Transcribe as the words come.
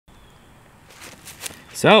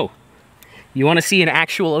So, you want to see an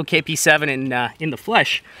actual OKP-7 in the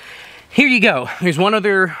flesh? Here you go. There's one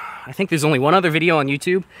other, I think there's only one other video on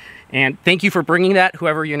YouTube, and thank you for bringing that,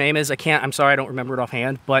 whoever your name is. I'm sorry, I don't remember it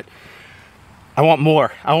offhand, but I want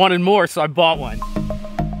more. I wanted more, so I bought one.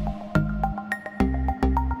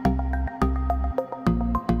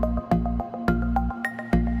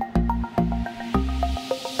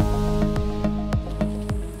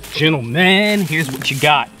 Gentlemen, here's what you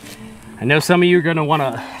got. I know some of you are gonna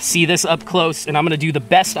wanna see this up close, and I'm gonna do the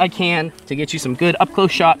best I can to get you some good up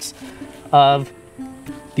close shots of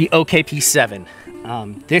the OKP-7.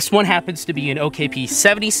 This one happens to be an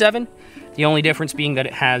OKP-77. The only difference being that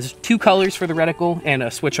it has two colors for the reticle and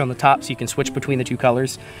a switch on the top, so you can switch between the two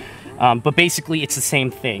colors. But basically, it's the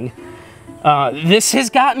same thing. This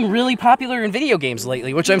has gotten really popular in video games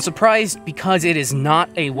lately, which I'm surprised because it is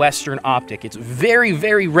not a Western optic. It's very,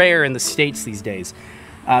 very rare in the States these days.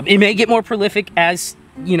 It may get more prolific as,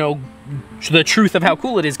 you know, the truth of how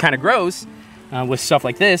cool it is kind of grows with stuff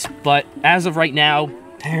like this, but as of right now,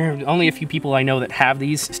 there are only a few people I know that have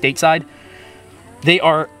these stateside. They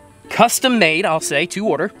are custom made, I'll say, to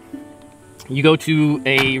order. You go to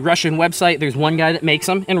a Russian website, there's one guy that makes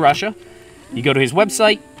them in Russia. You go to his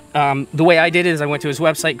website. The way I did it is I went to his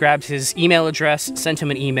website, grabbed his email address, sent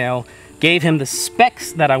him an email, gave him the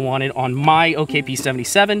specs that I wanted on my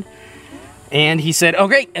OKP-77, and he said, oh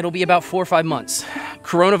great, it'll be about 4 or 5 months.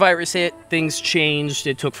 Coronavirus hit, things changed,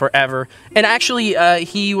 it took forever. And actually,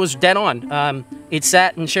 he was dead on. It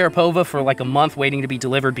sat in Sharapova for like a month waiting to be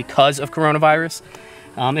delivered because of coronavirus.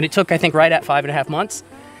 And it took, I think, right at 5.5 months.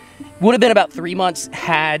 Would have been about 3 months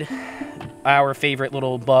had our favorite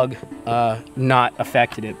little bug not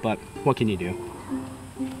affected it, but what can you do?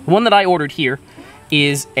 The one that I ordered here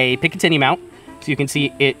is a Picatinny mount. So you can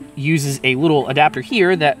see it uses a little adapter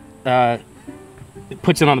here that it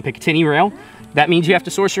puts it on the Picatinny rail. That means you have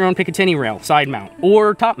to source your own Picatinny rail, side mount,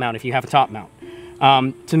 or top mount if you have a top mount.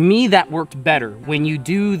 To me, that worked better. When you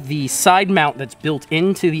do the side mount that's built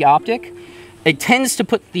into the optic, it tends to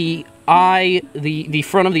put the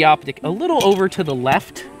front of the optic a little over to the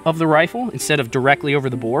left of the rifle instead of directly over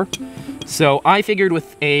the bore. So I figured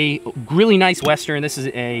with a really nice Western, this is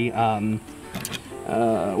a,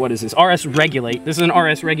 what is this? RS Regulate. This is an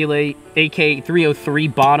RS Regulate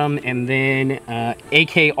AK-303 bottom and then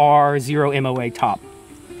AKR 0 MOA top.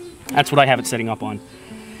 That's what I have it setting up on.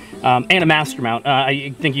 And a master mount.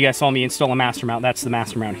 I think you guys saw me install a master mount. That's the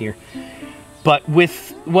master mount here. But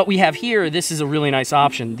with what we have here, this is a really nice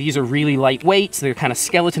option. These are really lightweight, so they're kind of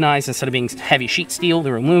skeletonized instead of being heavy sheet steel.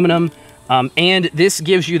 They're aluminum. And this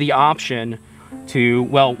gives you the option to,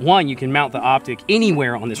 well, one, you can mount the optic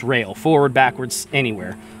anywhere on this rail, forward, backwards,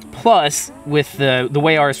 anywhere. Plus, with the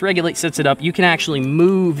way RS Regulate sets it up, you can actually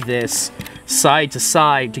move this side to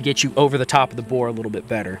side to get you over the top of the bore a little bit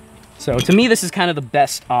better. So to me, this is kind of the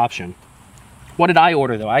best option. What did I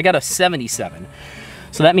order, though? I got a 77.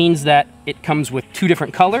 So that means that it comes with 2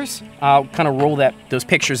 different colors. I'll kind of roll those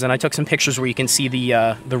pictures, and I took some pictures where you can see the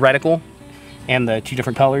reticle and the 2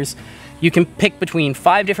 different colors. You can pick between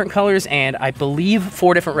 5 different colors and I believe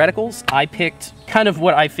 4 different reticles. I picked kind of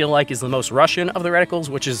what I feel like is the most Russian of the reticles,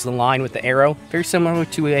 which is the line with the arrow, very similar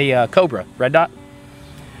to a Cobra, red dot.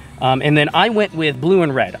 And then I went with blue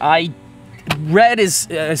and red. Red is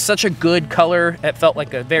such a good color, it felt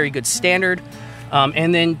like a very good standard.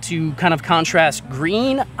 And then to kind of contrast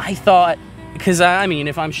green, I thought, because I mean,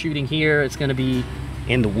 if I'm shooting here, it's gonna be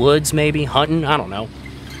in the woods maybe, hunting, I don't know.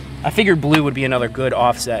 I figured blue would be another good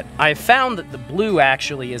offset. I found that the blue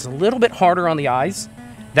actually is a little bit harder on the eyes.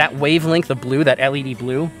 That wavelength of blue, that LED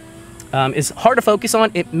blue, is hard to focus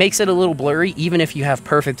on. It makes it a little blurry, even if you have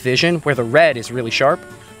perfect vision, where the red is really sharp.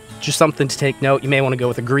 Just something to take note. You may want to go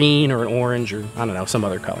with a green or an orange or, I don't know, some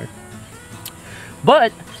other color.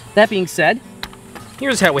 But, that being said,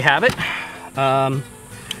 here's how we have it. I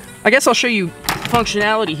guess I'll show you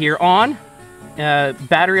functionality here on.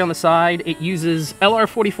 Battery on the side, it uses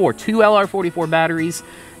LR44, 2 LR44 batteries,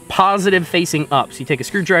 positive facing up. So you take a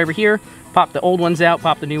screwdriver here, pop the old ones out,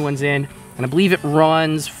 pop the new ones in, and I believe it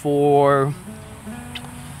runs for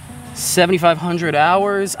 7,500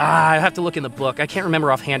 hours. I have to look in the book. I can't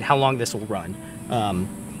remember offhand how long this will run.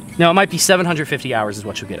 No, it might be 750 hours is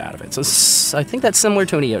what you'll get out of it. So I think that's similar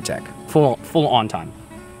to an EOTech, full on time.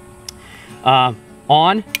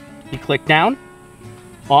 On, you click down.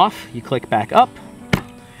 Off, you click back up.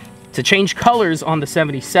 To change colors on the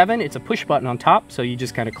 77, it's a push button on top, so you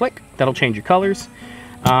just kind of click. That'll change your colors.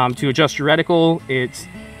 To adjust your reticle, it's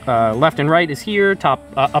left and right is here, top,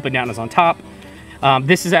 up and down is on top.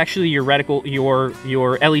 This is actually your reticle,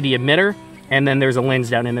 your LED emitter, and then there's a lens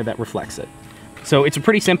down in there that reflects it. So it's a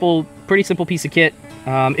pretty simple piece of kit.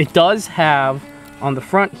 It does have on the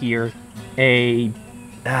front here a,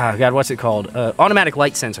 God, what's it called? Automatic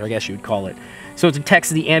light sensor, I guess you would call it. So it detects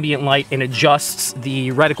the ambient light and adjusts the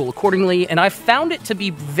reticle accordingly. And I found it to be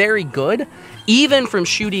very good, even from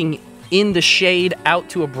shooting in the shade out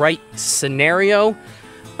to a bright scenario.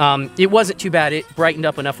 It wasn't too bad. It brightened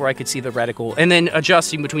up enough where I could see the reticle. And then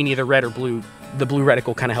adjusting between either red or blue, the blue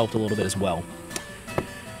reticle kind of helped a little bit as well.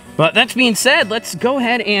 But that being said, let's go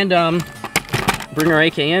ahead and bring our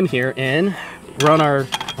AKM here in, run our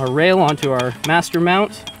rail onto our master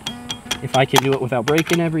mount. If I can do it without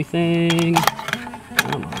breaking everything.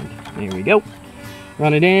 Come on, there we go.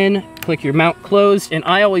 Run it in, click your mount closed, and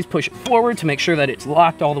I always push it forward to make sure that it's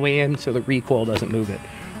locked all the way in so the recoil doesn't move it.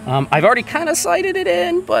 I've already kind of sighted it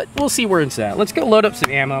in, but we'll see where it's at. Let's go load up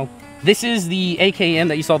some ammo. This is the AKM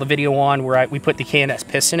that you saw the video on where we put the K&S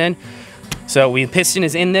piston in. So the piston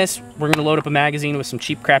is in this. We're gonna load up a magazine with some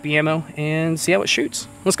cheap crappy ammo and see how it shoots.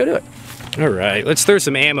 Let's go do it. All right, let's throw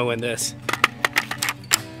some ammo in this.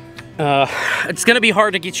 It's gonna be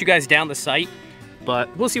hard to get you guys down the sight,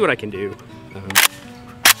 but we'll see what I can do.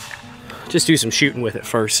 Just do some shooting with it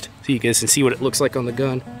first so you guys can see what it looks like on the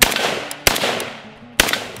gun.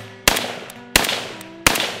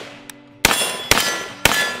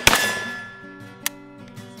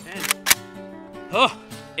 Oh,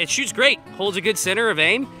 it shoots great, holds a good center of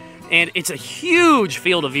aim, and it's a huge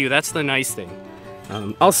field of view. That's the nice thing.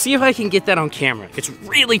 I'll see if I can get that on camera. It's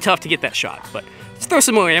really tough to get that shot, but let's throw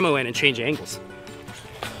some more ammo in and change angles.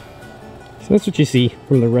 So that's what you see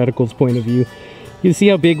from the reticle's point of view. You can see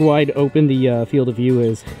how big, wide open the field of view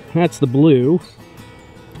is. That's the blue.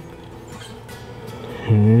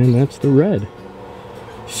 And that's the red.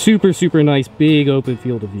 Super, super nice, big open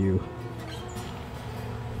field of view.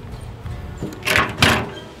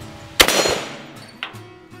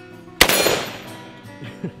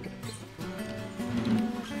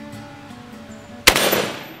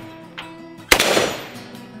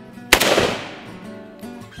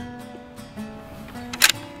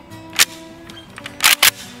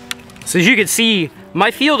 So as you can see,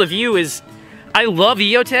 my field of view is, I love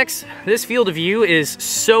EOTech's. This field of view is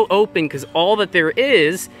so open because all that there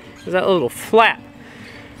is that little flap.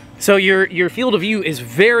 So your field of view is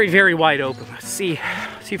very, very wide open. Let's see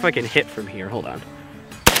if I can hit from here. Hold on.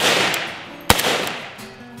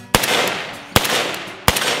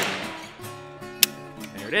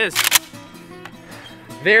 There it is.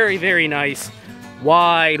 Very, very nice,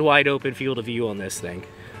 wide open field of view on this thing.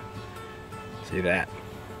 See that?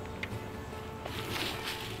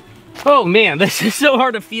 Oh man, this is so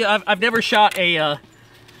hard to feel. I've never shot an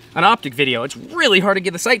optic video. It's really hard to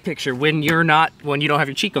get the sight picture when you don't have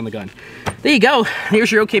your cheek on the gun. There you go.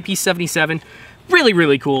 Here's your OKP-7. Really,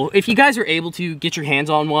 really cool. If you guys are able to get your hands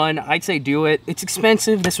on one, I'd say do it. It's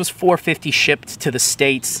expensive. This was $450 shipped to the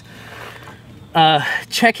States.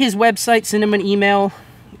 Check his website, send him an email.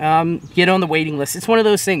 Get on the waiting list. It's one of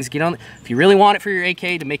those things. Get on. If you really want it for your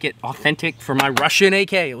AK to make it authentic for my Russian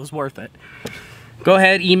AK, it was worth it. Go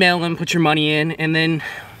ahead, email him, put your money in, and then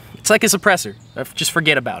it's like a suppressor. Just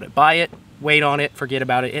forget about it. Buy it, wait on it, forget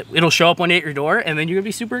about it. It'll show up one day at your door, and then you're gonna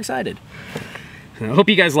be super excited. I hope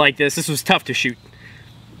you guys like this. This was tough to shoot,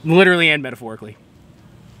 literally and metaphorically.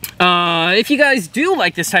 If you guys do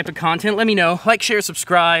like this type of content, let me know. Like, share,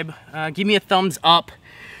 subscribe. Give me a thumbs up.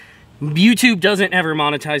 YouTube doesn't ever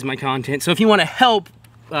monetize my content, so if you want to help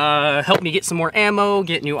me get some more ammo,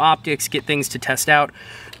 get new optics, get things to test out,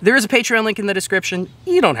 there is a Patreon link in the description.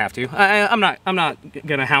 You don't have to. I'm not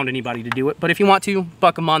gonna hound anybody to do it, but if you want to,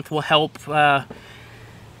 $1 a month will help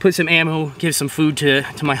put some ammo, give some food to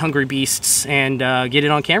my hungry beasts, and get it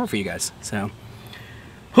on camera for you guys. So,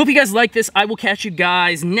 hope you guys like this. I will catch you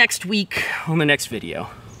guys next week on the next video.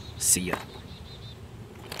 See ya.